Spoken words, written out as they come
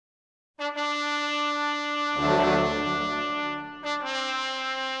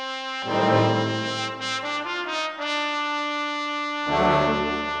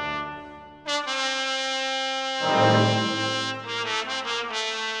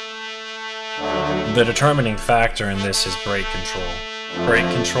The determining factor in this is brake control.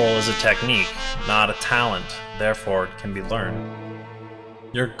 Brake control is a technique, not a talent, therefore it can be learned.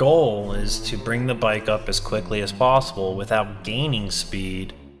 Your goal is to bring the bike up as quickly as possible without gaining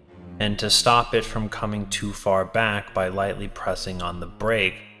speed, and to stop it from coming too far back by lightly pressing on the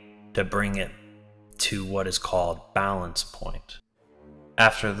brake to bring it to what is called balance point.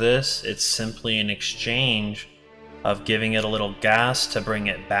 After this, it's simply an exchange of giving it a little gas to bring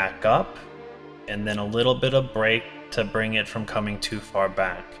it back up, and then a little bit of brake to bring it from coming too far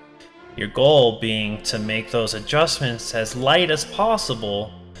back. Your goal being to make those adjustments as light as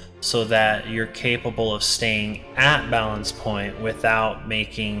possible so that you're capable of staying at balance point without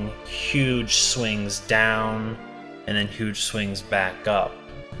making huge swings down and then huge swings back up.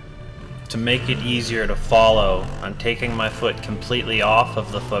 To make it easier to follow, I'm taking my foot completely off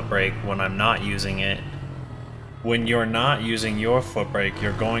of the foot brake when I'm not using it. When you're not using your foot brake,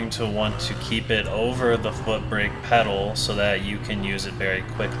 you're going to want to keep it over the foot brake pedal so that you can use it very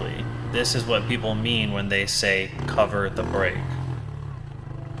quickly. This is what people mean when they say cover the brake.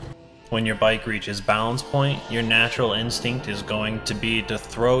 When your bike reaches balance point, your natural instinct is going to be to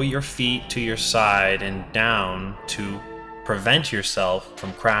throw your feet to your side and down to prevent yourself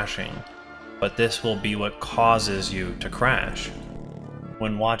from crashing. But this will be what causes you to crash.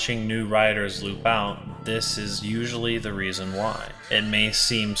 When watching new riders loop out, this is usually the reason why. It may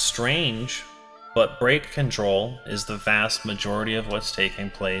seem strange, but brake control is the vast majority of what's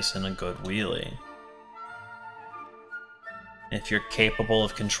taking place in a good wheelie. If you're capable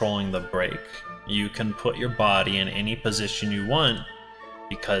of controlling the brake, you can put your body in any position you want,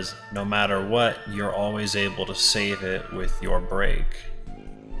 because no matter what, you're always able to save it with your brake.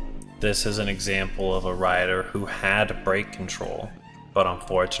 This is an example of a rider who had brake control, but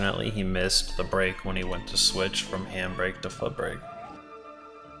unfortunately he missed the brake when he went to switch from handbrake to foot brake.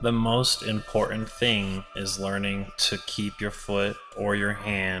 The most important thing is learning to keep your foot or your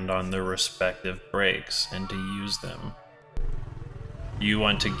hand on the respective brakes and to use them. You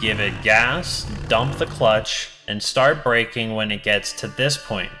want to give it gas, dump the clutch, and start braking when it gets to this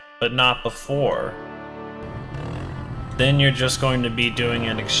point, but not before. Then you're just going to be doing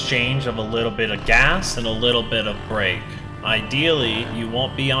an exchange of a little bit of gas and a little bit of brake. Ideally, you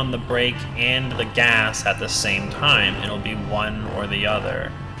won't be on the brake and the gas at the same time. It'll be one or the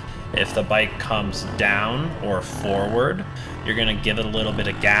other. If the bike comes down or forward, you're going to give it a little bit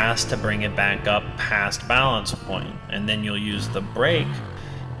of gas to bring it back up past balance point, and then you'll use the brake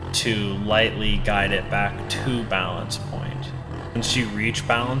to lightly guide it back to balance point. Once you reach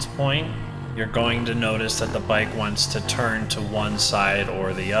balance point, you're going to notice that the bike wants to turn to one side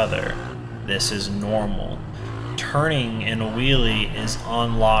or the other. This is normal. Turning in a wheelie is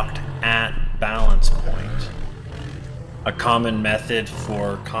unlocked at balance point. A common method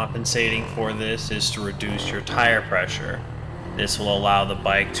for compensating for this is to reduce your tire pressure. This will allow the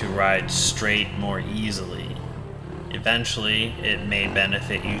bike to ride straight more easily. Eventually, it may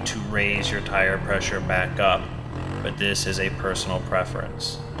benefit you to raise your tire pressure back up, but this is a personal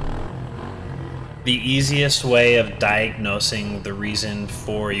preference. The easiest way of diagnosing the reason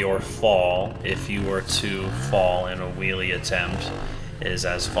for your fall, if you were to fall in a wheelie attempt, is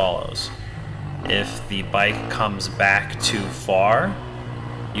as follows. If the bike comes back too far,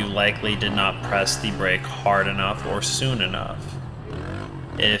 you likely did not press the brake hard enough or soon enough.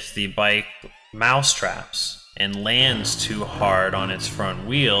 If the bike mousetraps and lands too hard on its front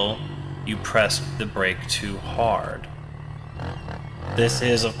wheel, you pressed the brake too hard. This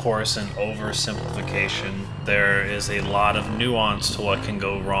is, of course, an oversimplification. There is a lot of nuance to what can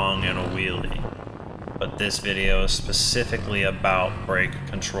go wrong in a wheelie, but this video is specifically about brake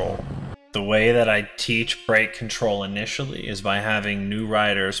control. The way that I teach brake control initially is by having new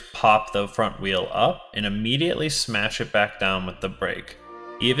riders pop the front wheel up and immediately smash it back down with the brake.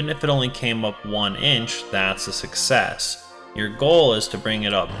 Even if it only came up 1 inch, that's a success. Your goal is to bring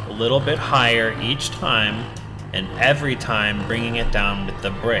it up a little bit higher each time, and every time bringing it down with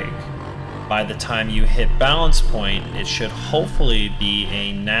the brake. By the time you hit balance point, it should hopefully be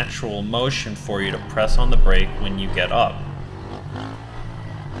a natural motion for you to press on the brake when you get up.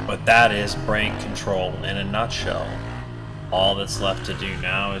 But that is brake control in a nutshell. All that's left to do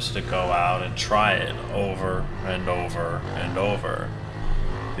now is to go out and try it over and over and over,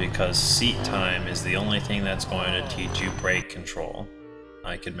 because seat time is the only thing that's going to teach you brake control.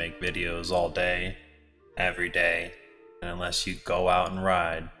 I could make videos all day, every day, and unless you go out and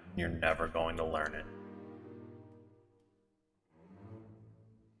ride, you're never going to learn it.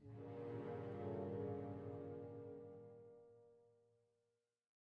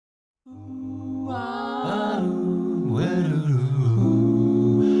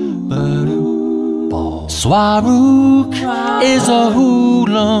 Swarook is a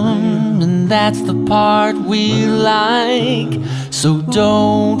hoolum, and that's the part we like. So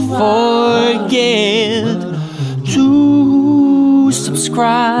don't forget to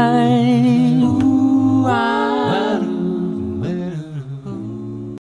subscribe.